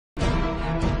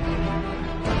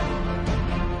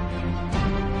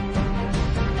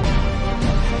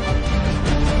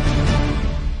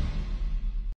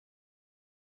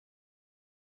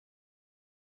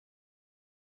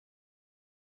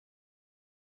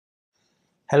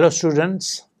Hello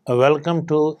students, welcome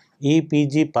to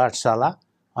EPG Pathshala.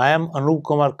 I am Anup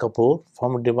Kumar Kapoor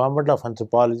from Department of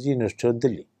Anthropology, University of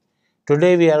Delhi.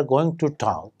 Today we are going to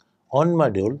talk on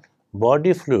module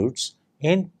Body Fluids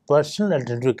in Personal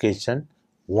Identification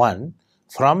 1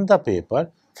 from the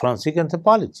paper Forensic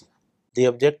Anthropology. The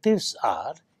objectives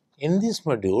are, in this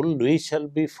module we shall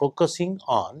be focusing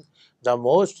on the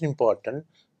most important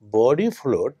body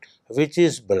fluid, which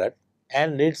is blood,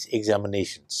 and its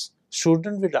examinations.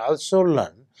 Students will also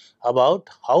learn about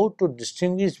how to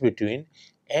distinguish between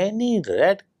any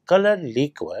red colored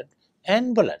liquid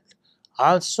and blood.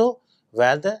 Also,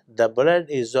 whether the blood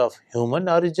is of human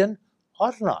origin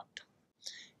or not.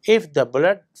 If the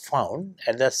blood found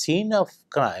at the scene of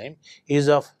crime is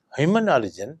of human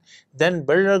origin, then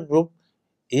blood group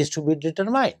is to be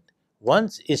determined.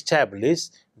 Once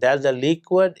established that the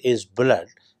liquid is blood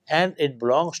and it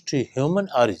belongs to human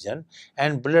origin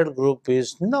and blood group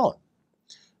is known,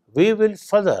 we will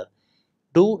further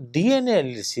do DNA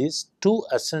analysis to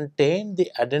ascertain the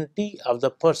identity of the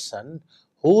person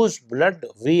whose blood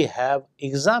we have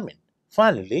examined.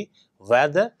 Finally,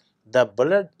 whether the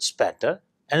blood spatter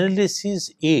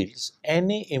analysis yields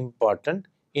any important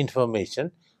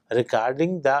information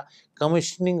regarding the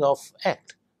commissioning of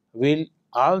act. We'll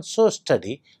also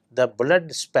study the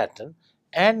blood spatter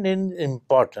and its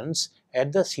importance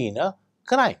at the scene of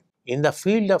crime. In the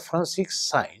field of forensic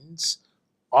science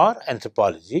or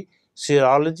anthropology,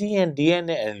 serology and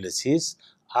DNA analysis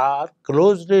are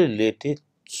closely related,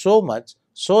 so much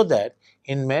so that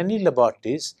in many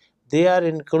laboratories they are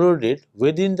included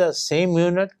within the same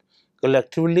unit,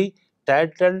 collectively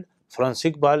titled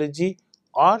forensic biology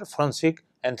or forensic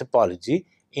anthropology.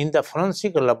 In the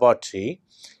forensic laboratory,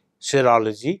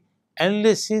 serology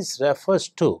analysis refers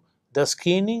to the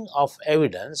screening of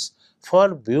evidence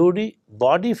for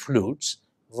body fluids,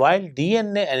 while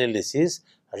DNA analysis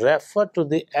refer to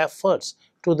the efforts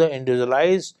to the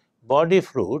individualized body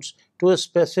fluids to a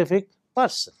specific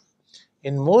person.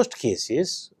 In most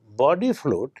cases, body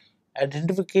fluid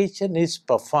identification is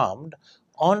performed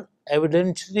on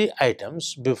evidentiary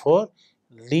items before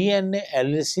DNA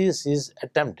analysis is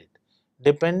attempted.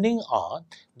 Depending on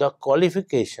the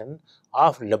qualification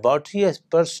of laboratory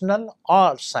personnel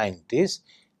or scientists,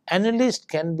 analysts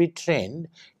can be trained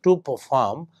to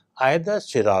perform either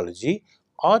serology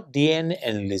or DNA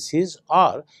analysis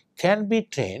or can be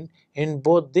trained in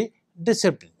both the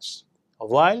disciplines.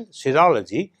 While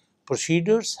serology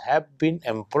procedures have been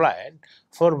employed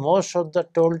for most of the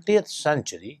 20th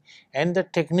century and the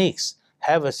techniques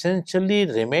have essentially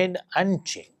remained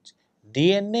unchanged,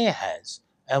 DNA has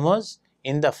emerged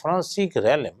in the forensic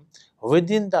realm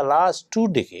within the last 2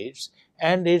 decades,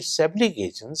 and its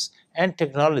applications and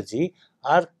technology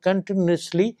are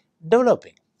continuously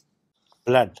developing.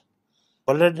 Blood.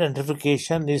 Blood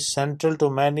identification is central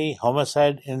to many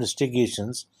homicide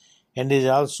investigations and is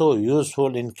also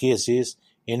useful in cases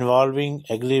involving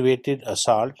aggravated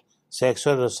assault,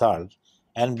 sexual assault,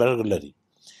 and burglary.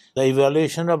 The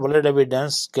evaluation of blood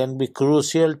evidence can be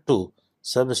crucial to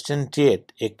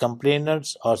substantiate a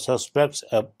complainant's or suspect's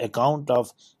account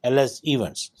of alleged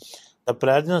events. The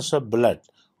presence of blood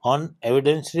on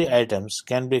evidentiary items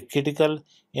can be critical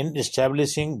in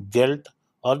establishing guilt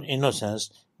or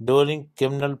innocence during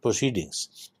criminal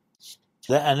proceedings.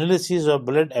 The analysis of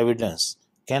blood evidence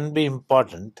can be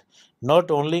important not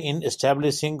only in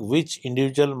establishing which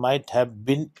individual might have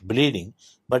been bleeding,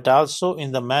 but also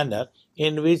in the manner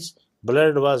in which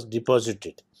blood was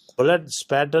deposited. Blood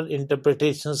spatter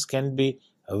interpretations can be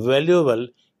valuable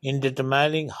in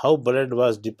determining how blood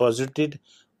was deposited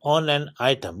on an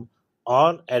item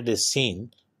or at a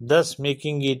scene, thus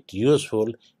making it useful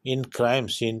in crime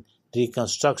scene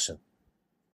reconstruction.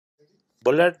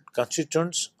 Blood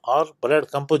constituents or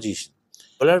blood composition.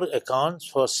 Blood accounts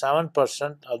for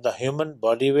 7% of the human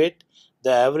body weight.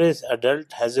 The average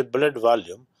adult has a blood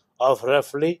volume of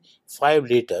roughly 5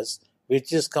 liters,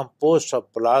 which is composed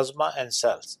of plasma and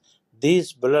cells.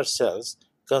 These blood cells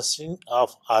consist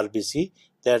of RBC,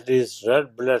 that is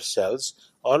red blood cells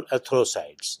or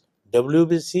erythrocytes,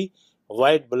 WBC,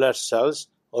 white blood cells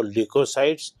or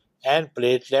leukocytes, and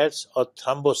platelets or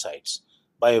thrombocytes.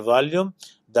 By volume,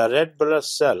 the red blood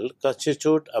cell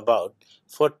constitute about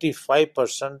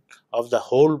 45% of the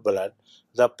whole blood,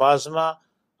 the plasma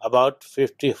about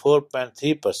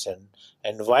 54.3%,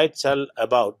 and white cell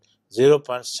about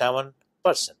 0.7%.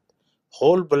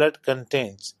 Whole blood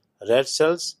contains red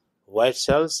cells, white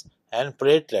cells, and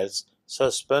platelets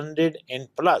suspended in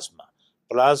plasma.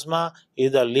 Plasma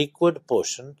is the liquid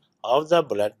portion of the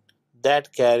blood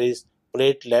that carries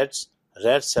platelets,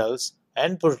 red cells,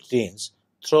 and proteins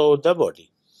throughout the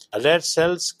body. Red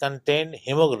cells contain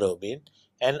hemoglobin,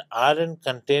 an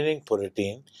iron-containing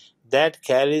protein that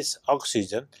carries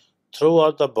oxygen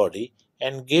throughout the body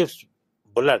and gives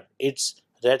blood its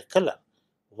red color.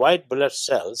 White blood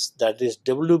cells, that is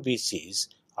WBCs,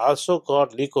 also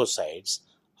called leukocytes,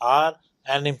 are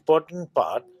an important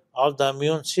part of the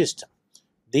immune system.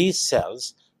 These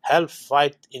cells help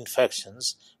fight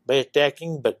infections by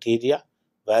attacking bacteria,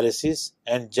 viruses,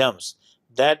 and germs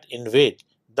that invade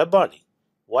the body.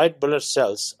 White blood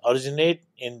cells originate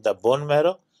in the bone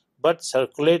marrow but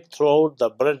circulate throughout the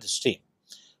bloodstream.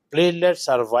 Platelets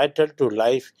are vital to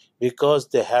life because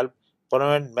they help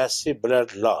prevent massive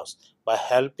blood loss by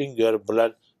helping your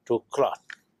blood to clot.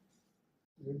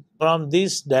 From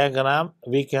this diagram,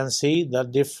 we can see the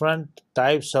different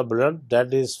types of blood.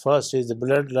 That is, first is the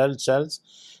blood cells,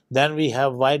 then we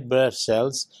have white blood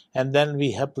cells, and then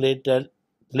we have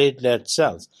platelet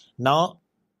cells. Now,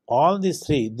 all these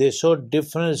three, they show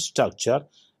different structure,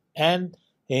 and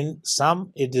in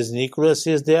some it is nucleus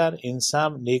is there, in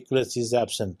some nucleus is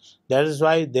absent. That is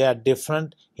why they are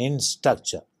different in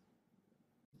structure.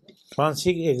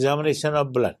 Forensic examination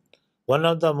of blood. One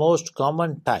of the most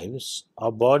common types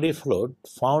of body fluid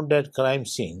found at crime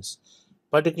scenes,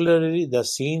 particularly the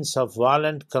scenes of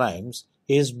violent crimes,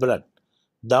 is blood.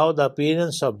 Though the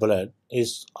appearance of blood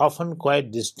is often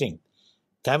quite distinct,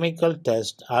 chemical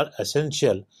tests are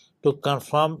essential to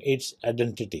confirm its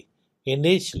identity.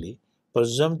 Initially,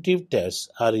 presumptive tests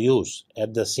are used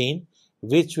at the scene,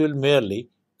 which will merely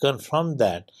confirm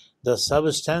that the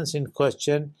substance in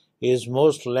question is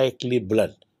most likely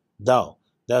blood, though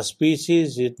the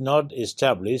species is not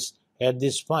established at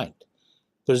this point.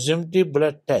 Presumptive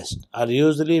blood tests are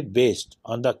usually based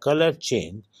on the color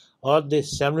change or the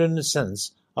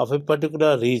luminescence of a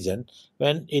particular region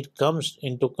when it comes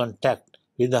into contact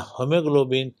with the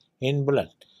hemoglobin in blood.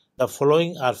 The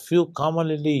following are few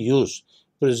commonly used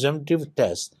presumptive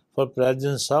tests for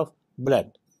presence of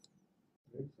blood.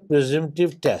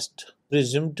 Presumptive test.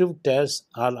 Presumptive tests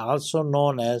are also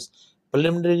known as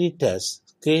preliminary tests,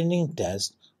 screening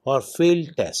tests, or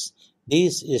field tests.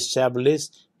 These establish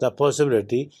the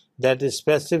possibility that a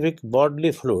specific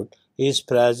bodily fluid is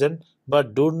present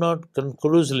but do not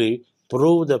conclusively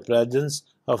prove the presence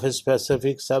of a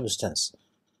specific substance.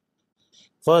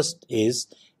 First is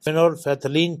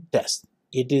phenolphthalein test.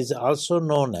 It is also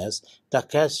known as the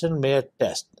Kaplan-Meier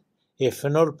test. A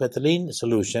phenolphthalein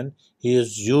solution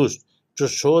is used to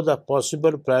show the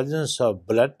possible presence of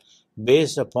blood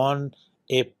based upon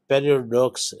a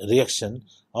paradox reaction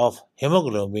of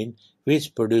hemoglobin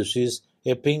which produces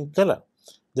a pink color.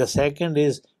 The second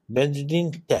is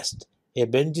benzene test. A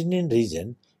benzene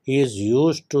reagent is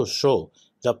used to show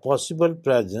the possible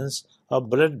presence of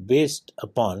blood based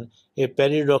upon a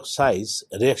paradoxized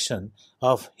reaction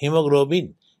of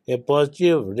hemoglobin. A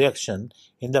positive reaction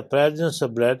in the presence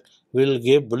of blood will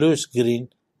give bluish-green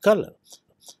color.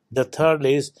 The third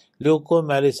is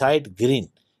leucomelicide green.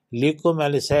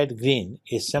 Leucomelicide green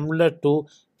is similar to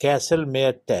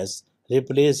Kaplan-Meier test,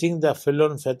 replacing the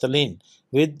phenolphthalein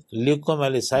with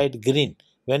leucomelicide green.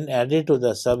 When added to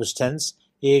the substance,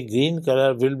 a green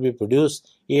color will be produced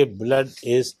if blood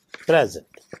is present.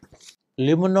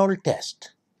 Luminol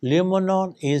test.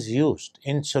 Luminol is used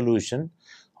in solution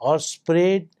or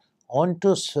sprayed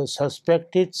onto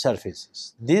suspected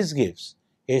surfaces. This gives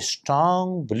a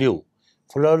strong blue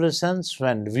fluorescence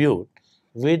when viewed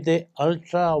with the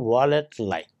ultraviolet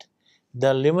light.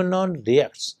 The luminol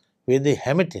reacts with the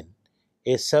hemetin,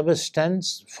 a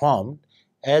substance formed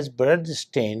as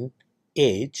blood-stained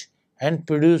age, and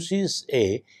produces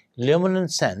a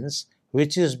luminescence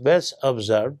which is best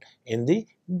observed in the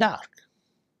dark.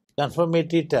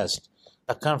 Confirmatory tests.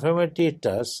 The confirmatory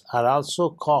tests are also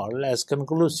called as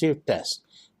conclusive tests.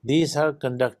 These are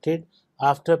conducted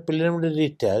after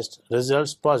preliminary test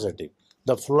results positive.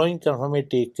 The following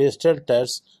confirmatory crystal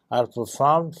tests are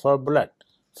performed for blood.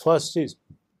 First is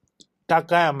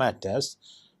Takayama test.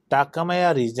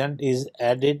 Takayama reagent is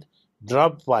added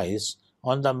dropwise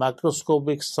on the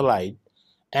microscopic slide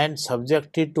and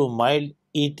subjected to mild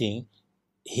eating.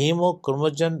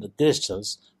 Hemochromogen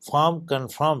crystals formed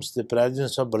confirms the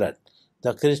presence of blood.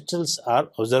 The crystals are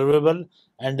observable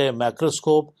under a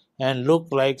microscope and look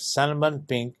like salmon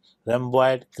pink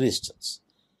rhomboid crystals.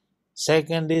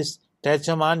 Second is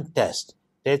Tachman test.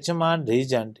 Tachman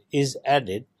reagent is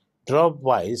added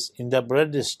dropwise in the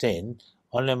blood stain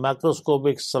on a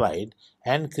microscopic slide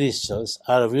and crystals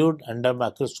are viewed under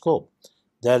microscope.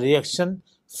 The reaction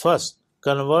first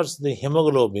converts the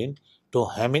hemoglobin to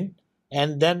hemin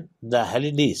and then the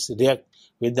halides react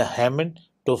with the hemin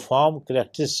to form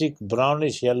characteristic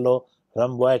brownish yellow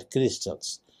rhomboid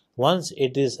crystals. Once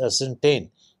it is ascertained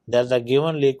that the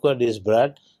given liquid is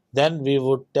blood, then we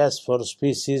would test for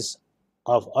species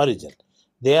of origin.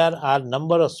 There are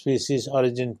number of species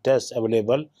origin tests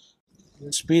available.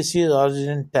 Species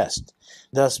origin test.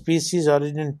 The species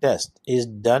origin test is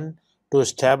done to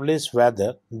establish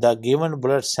whether the given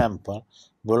blood sample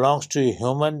belongs to a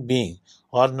human being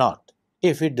or not.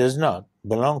 If it does not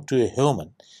belong to a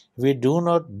human, we do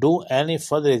not do any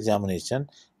further examination,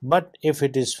 but if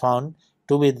it is found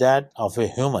to be that of a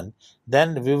human,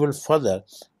 then we will further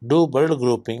do blood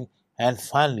grouping and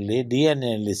finally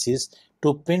DNA analysis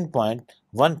to pinpoint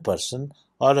one person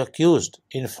or accused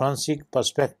in forensic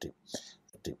perspective.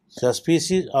 The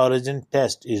species origin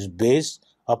test is based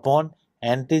upon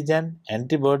antigen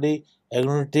antibody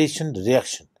agglutination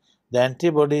reaction. The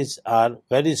antibodies are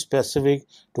very specific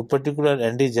to particular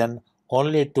antigen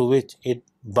only to which it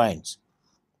binds.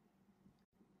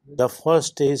 The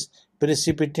first is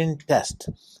precipitin test.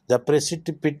 The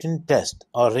precipitin test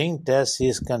or ring test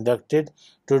is conducted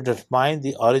to determine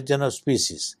the origin of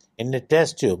species. In a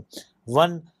test tube,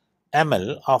 1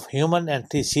 ml of human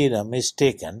antiserum is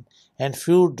taken and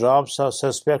few drops of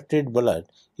suspected blood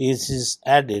is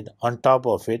added on top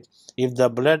of it. If the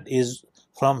blood is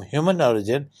from human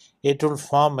origin, it will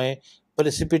form a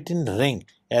precipitin ring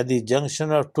at the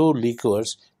junction of two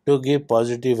liquors to give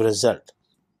positive result.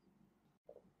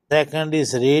 Second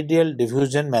is radial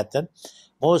diffusion method.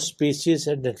 Most species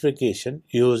identification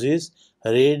uses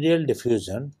radial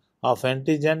diffusion of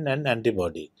antigen and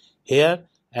antibody. Here,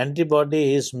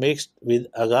 antibody is mixed with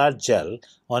agar gel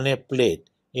on a plate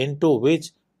into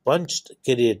which punched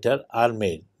carrier are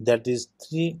made, that is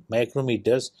 3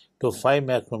 micrometers to 5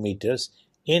 micrometers,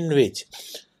 in which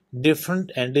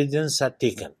different antigens are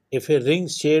taken. If a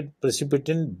ring-shaped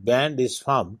precipitin band is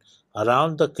formed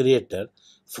around the creator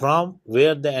from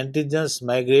where the antigens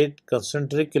migrate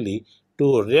concentrically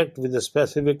to react with a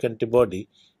specific antibody,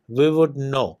 we would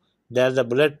know that the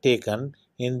blood taken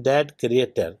in that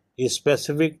creator is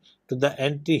specific to the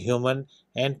anti-human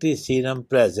antiserum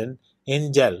present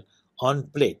in gel on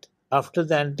plate. After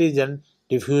the antigen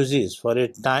diffuses for a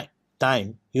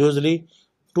time, usually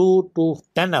 2 to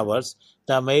 10 hours,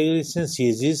 the migration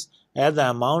ceases as the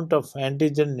amount of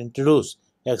antigen introduced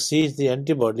exceeds the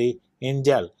antibody in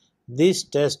gel. This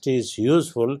test is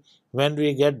useful when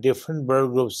we get different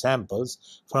blood group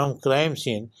samples from crime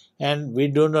scene and we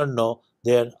do not know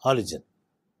their origin.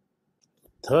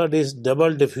 Third is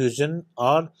double diffusion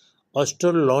or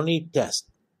Austroloni test.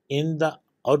 In the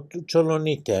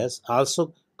Austroloni test,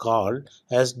 also called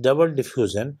as double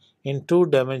diffusion, in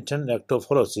two-dimensional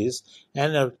electrophoresis,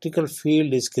 an electrical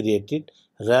field is created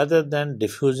rather than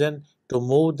diffusion to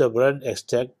move the blood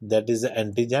extract, that is the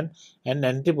antigen and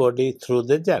antibody, through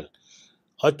the gel.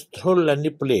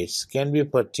 Ortholani plates can be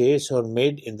purchased or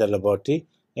made in the laboratory.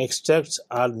 Extracts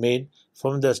are made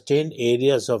from the stained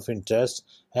areas of interest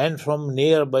and from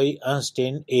nearby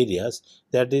unstained areas,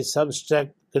 that is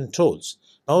subtract controls.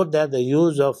 Note that the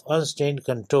use of unstained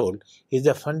control is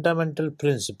a fundamental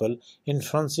principle in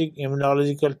forensic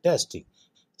immunological testing.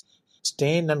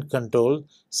 Stained and controlled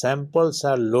samples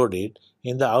are loaded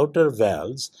in the outer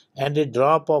valves and a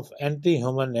drop of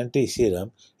anti-human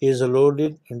antiserum is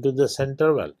loaded into the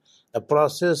center valve. The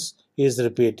process is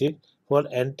repeated for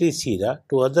antisera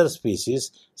to other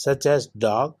species such as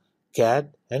dog, cat,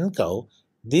 and cow.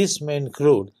 These may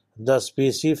include the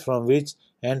species from which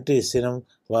antiserum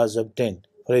was obtained,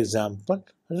 for example,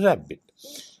 rabbit.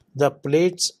 The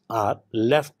plates are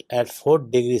left at 4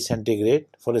 degrees centigrade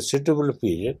for a suitable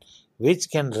period, which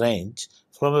can range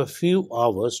from a few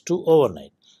hours to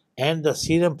overnight, and the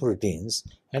serum proteins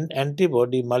and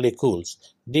antibody molecules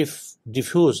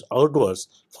diffuse outwards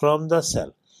from the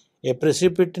cell. A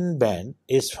precipitin band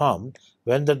is formed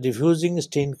when the diffusing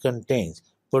stain contains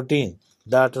proteins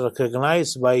that are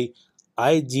recognized by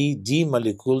IgG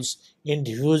molecules in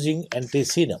diffusing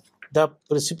antiserum. The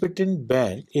precipitin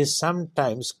band is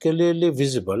sometimes clearly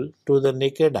visible to the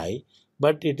naked eye,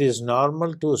 but it is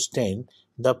normal to stain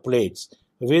the plates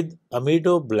with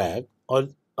amido black or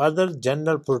other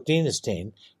general protein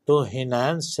stain to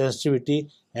enhance sensitivity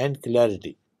and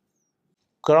clarity.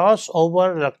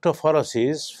 Crossover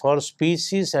electrophoresis for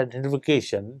species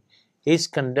identification is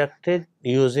conducted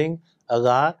using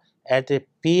agar at a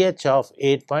pH of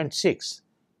 8.6.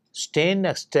 Stain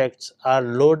extracts are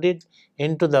loaded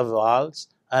into the valves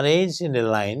arranged in a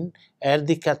line at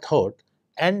the cathode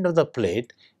end of the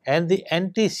plate, and the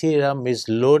antiserum is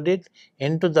loaded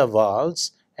into the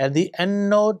valves at the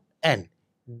anode end.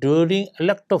 During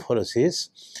electrophoresis,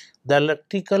 the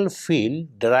electrical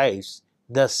field drives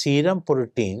the serum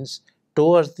proteins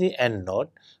towards the anode,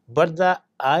 but the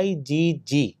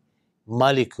IgG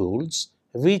molecules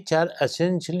which are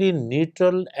essentially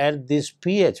neutral at this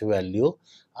pH value,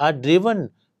 are driven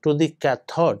to the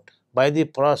cathode by the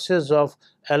process of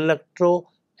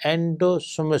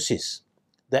electroendosmosis.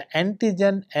 The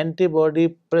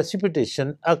antigen-antibody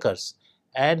precipitation occurs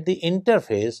at the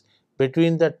interface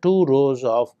between the two rows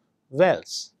of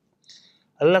wells.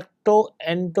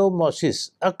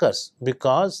 Electroendomosis occurs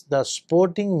because the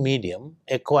sporting medium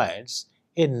acquires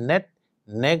a net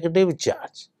negative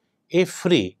charge. If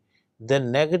free, the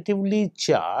negatively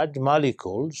charged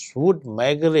molecules would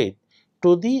migrate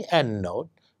to the anode,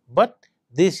 but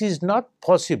this is not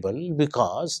possible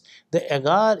because the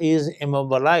agar is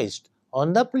immobilized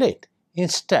on the plate.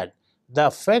 Instead, the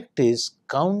effect is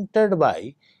countered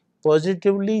by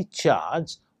positively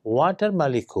charged water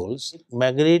molecules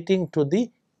migrating to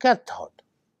the cathode.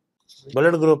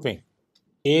 Blood grouping.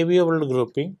 ABO blood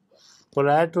grouping.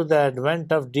 Prior to the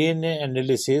advent of DNA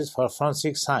analysis for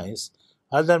forensic science,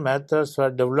 other methods were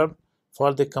developed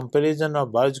for the comparison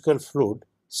of biological fluid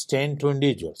stained to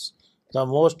individuals. The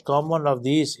most common of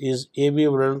these is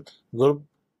ABO blood group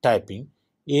typing.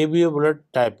 ABO blood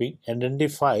typing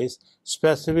identifies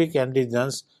specific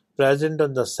antigens present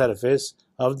on the surface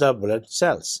of the blood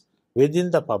cells.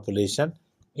 Within the population,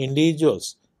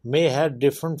 individuals may have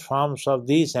different forms of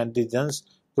these antigens,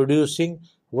 producing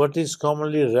what is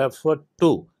commonly referred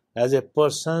to as a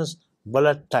person's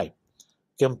blood type.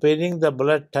 Comparing the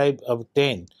blood type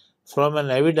obtained from an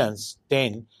evidence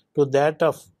stain to that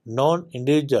of known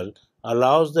individual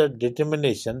allows the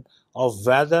determination of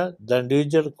whether the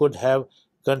individual could have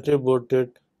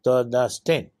contributed to the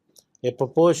stain. A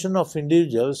proportion of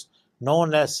individuals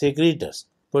known as secretors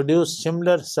produce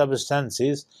similar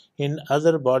substances in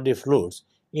other body fluids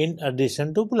in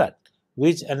addition to blood,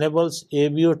 which enables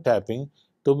ABO tapping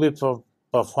to be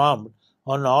performed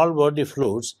on all body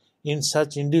fluids in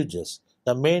such individuals.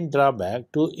 The main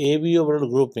drawback to ABO blood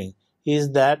grouping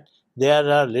is that there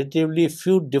are relatively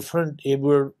few different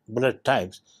ABO blood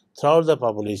types throughout the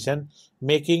population,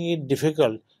 making it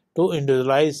difficult to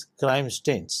individualize crime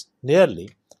stains.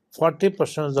 Nearly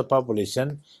 40% of the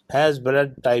population has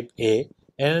blood type A,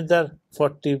 another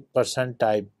 40%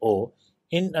 type O.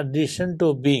 In addition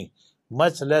to being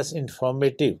much less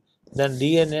informative than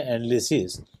DNA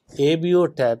analysis,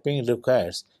 ABO tapping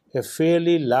requires a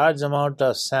fairly large amount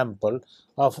of sample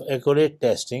of accurate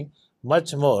testing,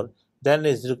 much more than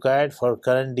is required for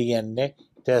current DNA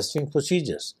testing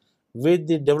procedures. With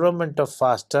the development of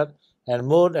faster and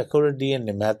more accurate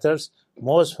DNA methods,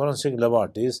 most forensic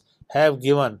laboratories have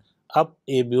given up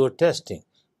ABO testing.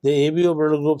 The ABO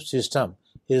blood group system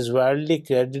is widely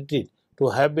credited to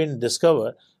have been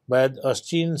discovered by the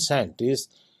Austrian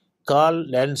scientist Karl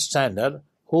Landsteiner,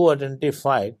 who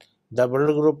identified the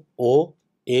blood group O,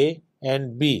 A,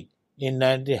 and B in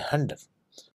 1900.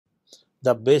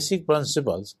 The basic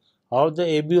principles of the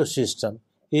ABO system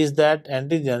is that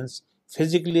antigens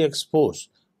physically exposed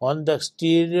on the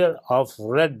exterior of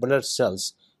red blood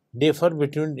cells differ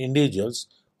between individuals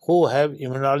who have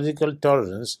immunological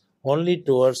tolerance only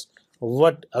towards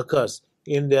what occurs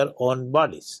in their own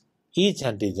bodies. Each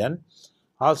antigen,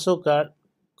 also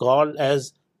called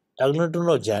as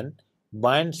agglutinogen,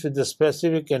 binds with a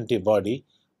specific antibody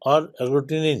or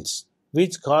agglutinins,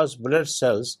 which cause blood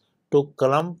cells to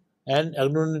clump and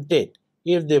agglutinate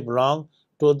if they belong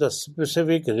to the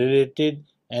specific related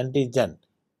antigen.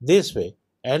 This way,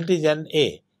 antigen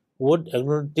A would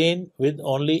agglutinate with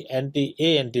only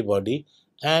anti-A antibody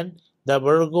and the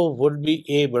blood group would be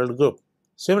A blood group.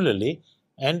 Similarly,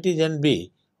 antigen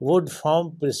B would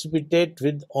form precipitate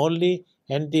with only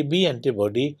anti-B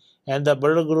antibody and the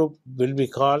blood group will be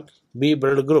called B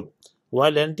blood group.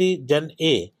 While antigen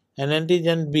A and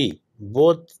antigen B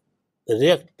both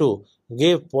react to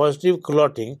give positive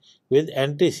clotting with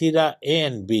antisera A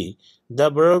and B, the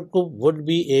blood group would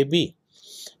be AB.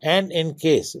 And in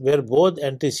case where both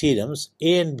antiserums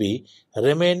A and B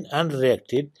remain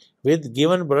unreacted with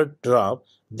given blood drop,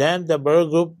 then the blood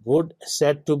group would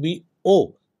said to be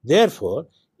O. Therefore,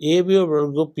 ABO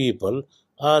blood group people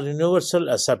are universal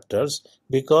acceptors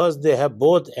because they have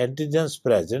both antigens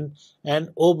present and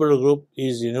O blood group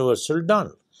is universal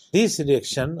donor. This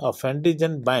reaction of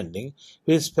antigen binding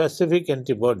with specific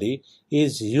antibody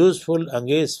is useful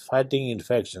against fighting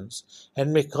infections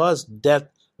and may cause death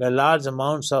when large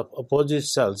amounts of opposite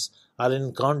cells are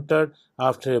encountered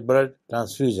after a blood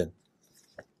transfusion.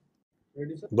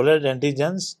 Blood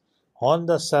antigens on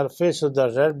the surface of the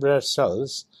red blood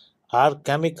cells are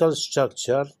chemical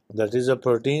structure, that is, a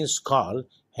proteins called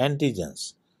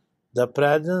antigens. The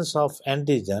presence of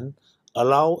antigen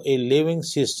allow a living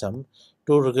system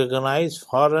to recognize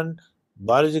foreign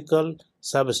biological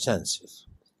substances.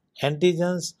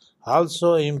 Antigens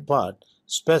also impart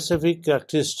specific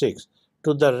characteristics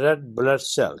to the red blood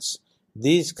cells.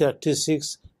 These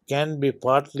characteristics can be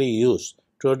partly used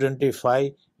to identify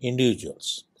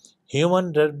individuals.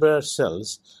 Human red blood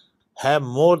cells have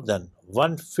more than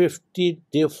 150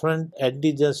 different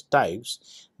antigen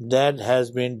types that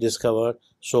has been discovered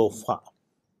so far.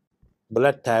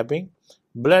 Blood typing.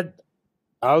 Blood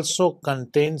also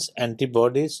contains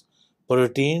antibodies,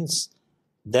 proteins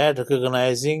that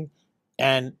recognizing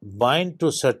and bind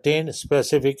to certain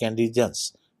specific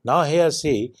antigens. Now here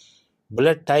see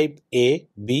blood type A,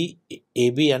 B,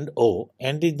 AB and O.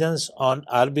 Antigens on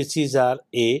RBCs are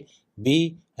A,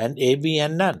 B and AB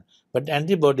and none. But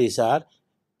antibodies are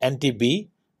anti-B,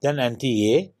 then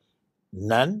anti-A,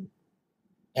 none,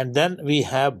 and then we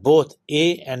have both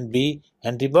A and B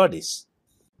antibodies.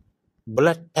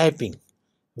 Blood typing.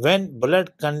 When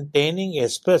blood containing a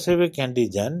specific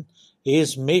antigen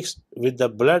is mixed with the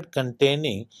blood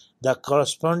containing the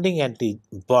corresponding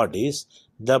antibodies,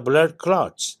 the blood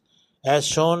clots. As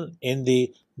shown in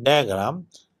the diagram,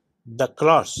 the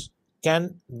clots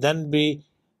can then be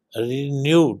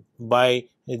renewed by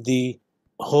the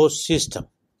host system.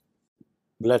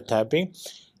 Blood typing.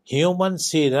 Human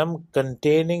serum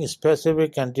containing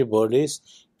specific antibodies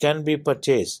can be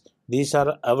purchased. These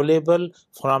are available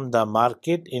from the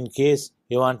market in case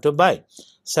you want to buy.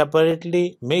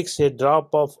 Separately, mix a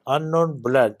drop of unknown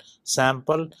blood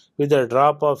sample with a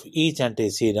drop of each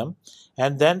anti-serum,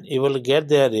 and then you will get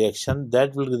their reaction.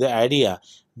 That will give the idea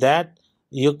that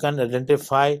you can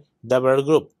identify the blood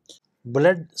group.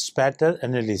 Blood spatter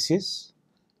analysis.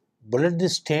 Blood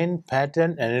stain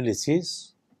pattern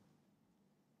analysis,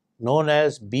 known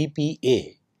as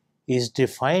BPA, is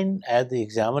defined as the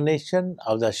examination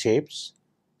of the shapes,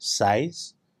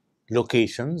 size,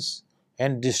 locations,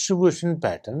 and distribution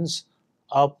patterns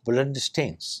of blood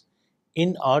stains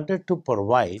in order to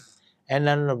provide an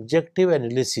objective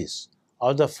analysis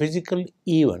of the physical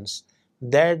events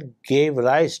that gave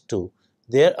rise to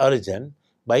their origin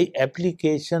by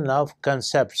application of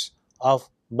concepts of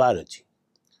biology,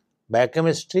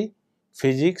 biochemistry,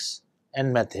 physics,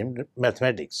 and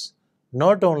mathematics.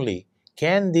 Not only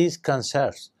can these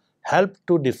concepts help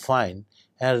to define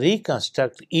and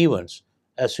reconstruct events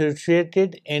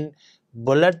associated in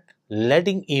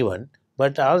blood-letting event,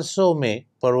 but also may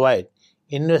provide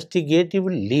investigative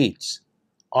leads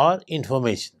or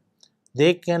information.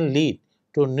 They can lead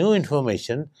to new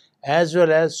information as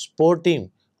well as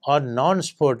sporting or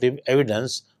non-sportive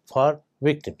evidence for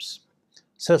victims.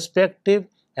 Suspective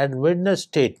and witness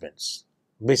statements.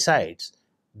 Besides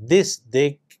this,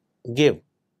 they give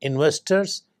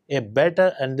investors a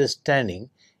better understanding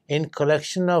in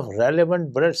collection of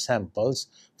relevant blood samples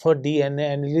for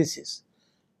DNA analysis.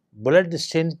 Blood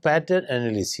stain pattern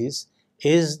analysis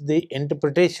is the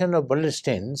interpretation of blood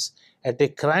stains at a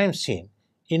crime scene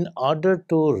in order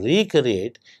to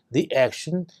recreate the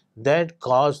action that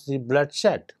caused the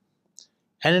bloodshed.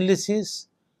 Analysis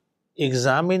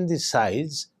examine the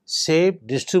size, shape,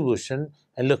 distribution,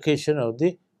 and location of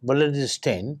the blood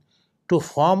stain to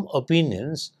form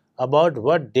opinions about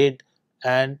what did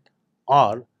and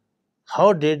or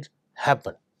how did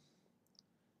happen.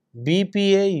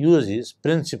 BPA uses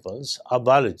principles of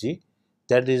biology,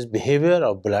 that is behavior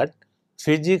of blood,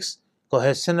 physics,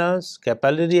 cohesiveness,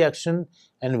 capillary action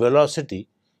and velocity,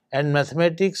 and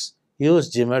mathematics use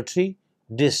geometry,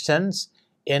 distance,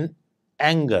 and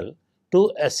angle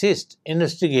to assist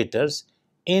investigators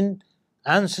in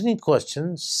answering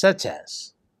questions such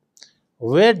as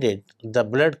where did the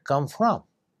blood come from?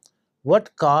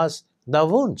 What caused the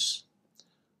wounds?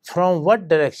 From what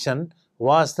direction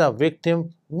was the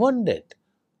victim wounded?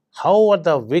 How were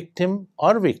the victim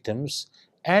or victims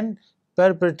and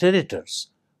perpetrators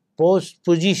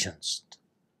positions?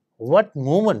 What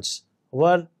movements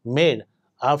were made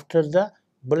after the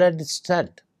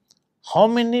bloodshed? How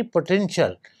many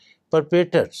potential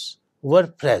perpetrators were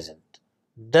present?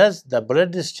 Does the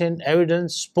bloodstain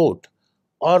evidence support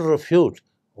or refute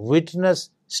witness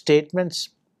statements?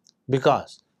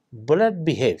 Because blood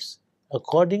behaves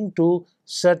according to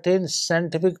certain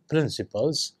scientific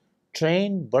principles,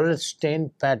 trained blood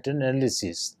stain pattern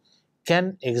analysis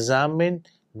can examine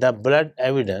the blood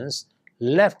evidence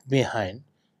left behind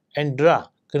and draw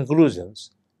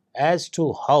conclusions as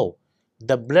to how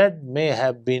the blood may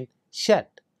have been shed.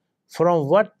 From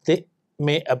what they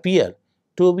may appear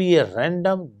to be a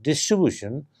random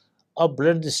distribution of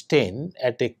blood stain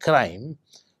at a crime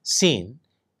scene,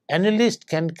 analysts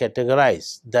can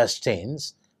categorize the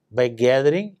stains by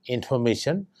gathering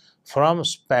information from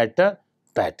spatter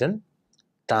pattern,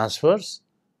 transfers,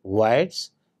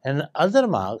 voids, and other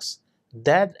marks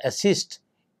that assist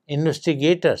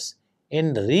investigators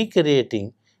in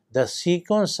recreating the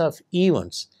sequence of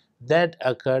events that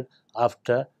occurred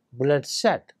after blood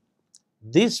shed.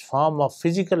 This form of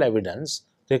physical evidence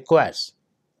requires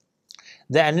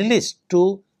the analyst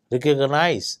to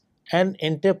recognize and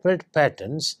interpret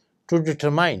patterns to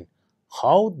determine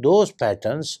how those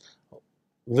patterns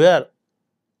were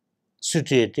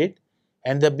situated,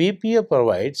 and the BPA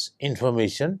provides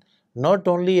information not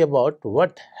only about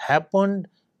what happened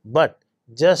but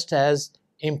just as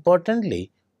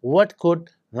importantly what could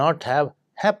not have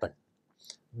happened.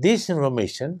 This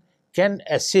information can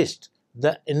assist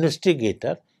the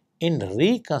investigator in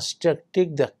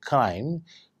reconstructing the crime,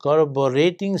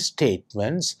 corroborating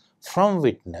statements from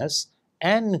witnesses,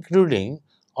 and including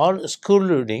or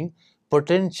excluding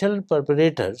potential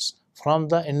perpetrators from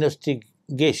the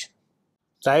investigation.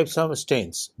 Types of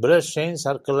stains. Blood stains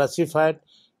are classified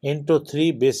into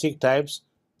three basic types: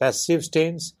 passive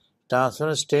stains,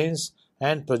 transverse stains,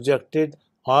 and projected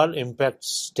or impact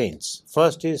stains.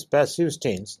 First is passive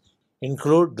stains,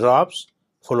 include drops,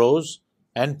 flows,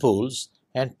 and pools,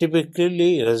 and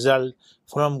typically result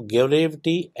from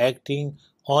gravity acting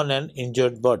on an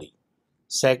injured body.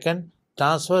 Second,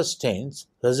 transverse stains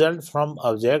result from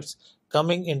objects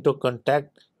coming into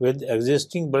contact with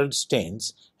existing blood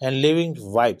stains and leaving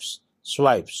wipes,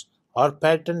 swipes, or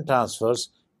pattern transfers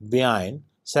behind,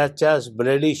 such as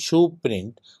bloody shoe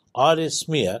print or a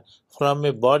smear from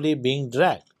a body being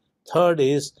dragged. Third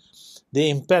is the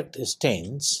impact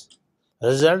stains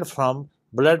result from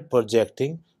blood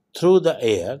projecting through the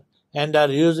air and are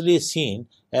usually seen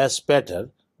as spatter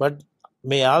but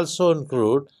may also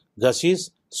include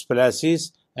gushes,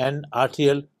 splashes, and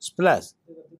arterial splash.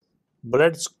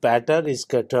 Blood spatter is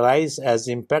characterized as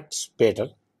impact spatter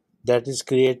that is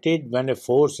created when a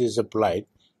force is applied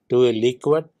to a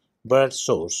liquid blood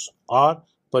source, or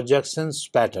projection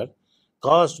spatter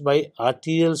caused by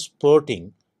arterial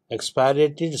spurting,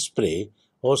 aspirated spray,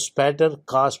 or spatter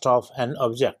cast off an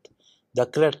object. The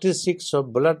characteristics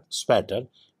of blood spatter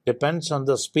depends on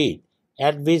the speed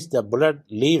at which the blood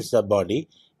leaves the body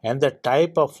and the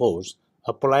type of force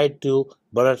applied to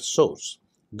blood source.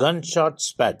 Gunshot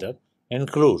spatter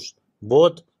includes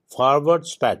both forward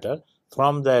spatter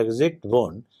from the exit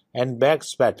wound and back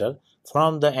spatter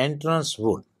from the entrance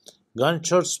wound.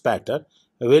 Gunshot spatter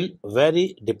will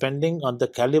vary depending on the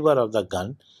caliber of the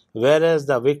gun, whereas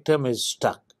the victim is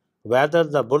struck, whether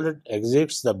the bullet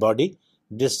exits the body,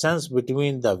 distance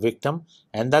between the victim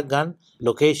and the gun,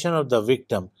 location of the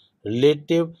victim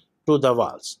relative to the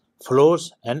walls,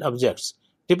 floors, and objects.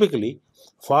 Typically,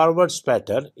 forward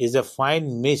spatter is a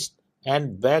fine mist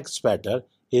and back spatter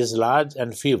is large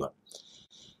and fever.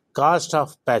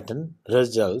 Cast-off pattern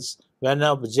results when an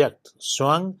object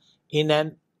swung in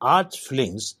an arch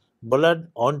flings blood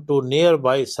onto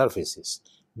nearby surfaces.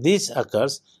 This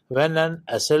occurs when an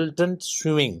assailant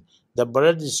swinging the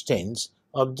blood-stained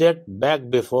object back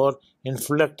before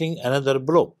inflicting another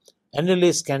blow.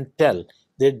 Analysts can tell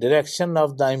the direction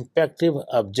of the impacted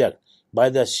object by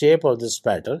the shape of the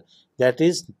spatter, that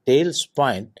is, tails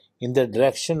point in the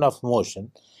direction of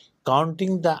motion.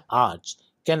 Counting the arch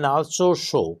can also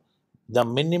show the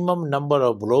minimum number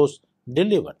of blows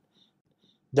delivered.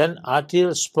 Then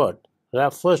arterial spurt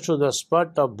refers to the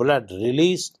spurt of blood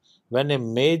released when a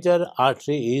major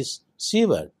artery is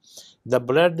severed. The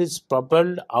blood is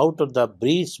propelled out of the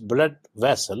breached blood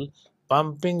vessel,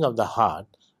 pumping of the heart,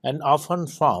 and often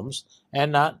forms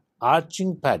an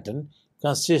arching pattern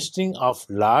consisting of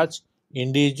large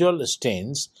individual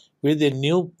stains with a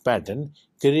new pattern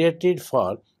created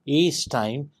for each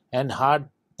time and hard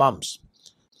pumps.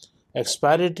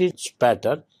 Expiratory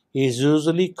spatter is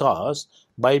usually caused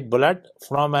by blood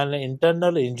from an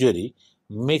internal injury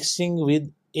mixing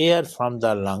with air from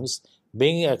the lungs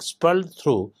being expelled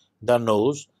through the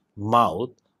nose, mouth,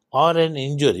 or an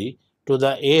injury to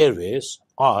the airways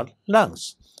or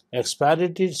lungs.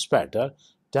 Expiratory spatter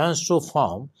tends to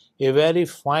form a very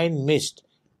fine mist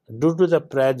due to the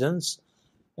presence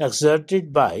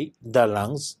exerted by the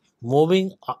lungs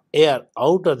moving air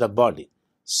out of the body.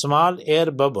 Small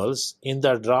air bubbles in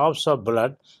the drops of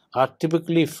blood are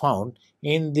typically found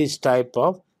in this type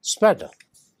of spatter.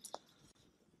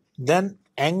 Then,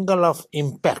 angle of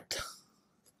impact.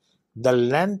 The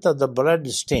length of the blood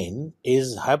stain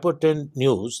is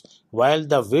hypotenuse while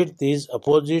the width is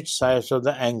opposite sides of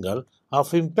the angle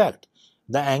of impact.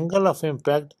 The angle of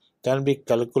impact can be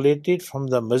calculated from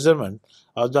the measurement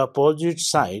of the opposite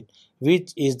side,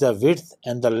 which is the width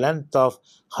and the length of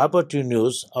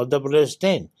hypotenuse of the blood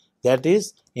stain. That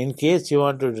is, in case you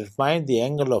want to define the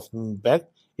angle of impact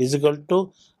is equal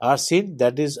to RC,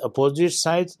 that is opposite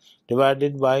sides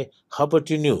divided by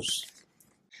hypotenuse.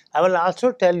 I will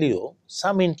also tell you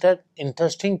some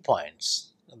interesting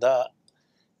points.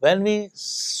 When we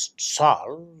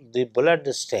solve the blood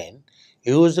stain,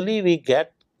 usually we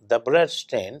get the blood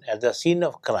stain at the scene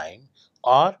of crime,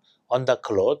 or on the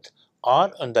cloth,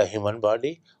 or on the human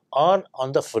body, or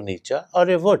on the furniture, or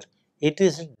a wood. It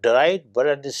is dried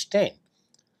blood stain.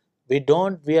 We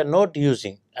are not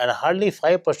using, and hardly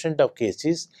 5% of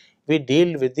cases we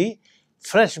deal with the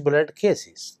fresh blood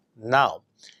cases. Now,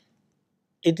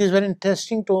 it is very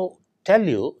interesting to tell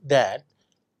you that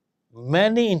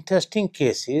many interesting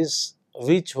cases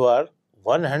which were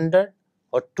 100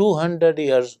 or 200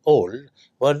 years old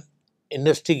were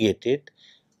investigated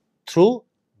through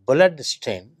blood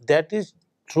stain, that is,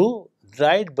 through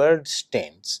dried blood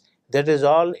stains. That is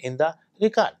all in the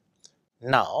record.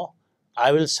 Now,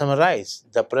 I will summarize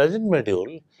the present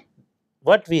module,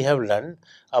 what we have learned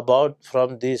about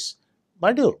from this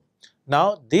module.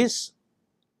 Now, this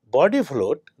body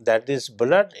fluid, that is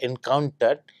blood,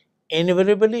 encountered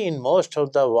invariably in most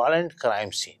of the violent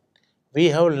crime scene. We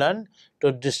have learned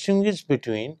to distinguish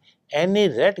between any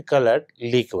red colored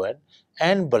liquid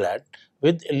and blood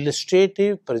with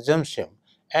illustrative presumption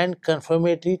and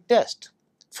confirmatory test.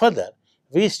 Further,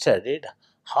 we studied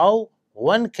how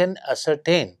one can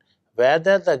ascertain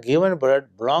whether the given blood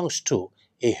belongs to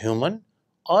a human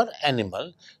or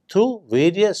animal through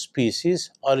various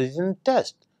species origin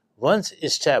tests. Once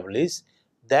established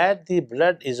that the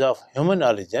blood is of human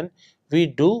origin, we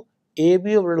do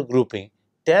AB blood grouping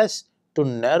tests to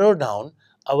narrow down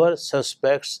our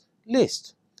suspects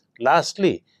list.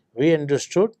 Lastly, we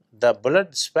understood the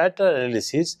blood spatter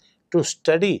analysis to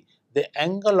study the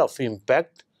angle of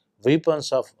impact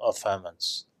weapons of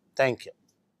offense. Thank you.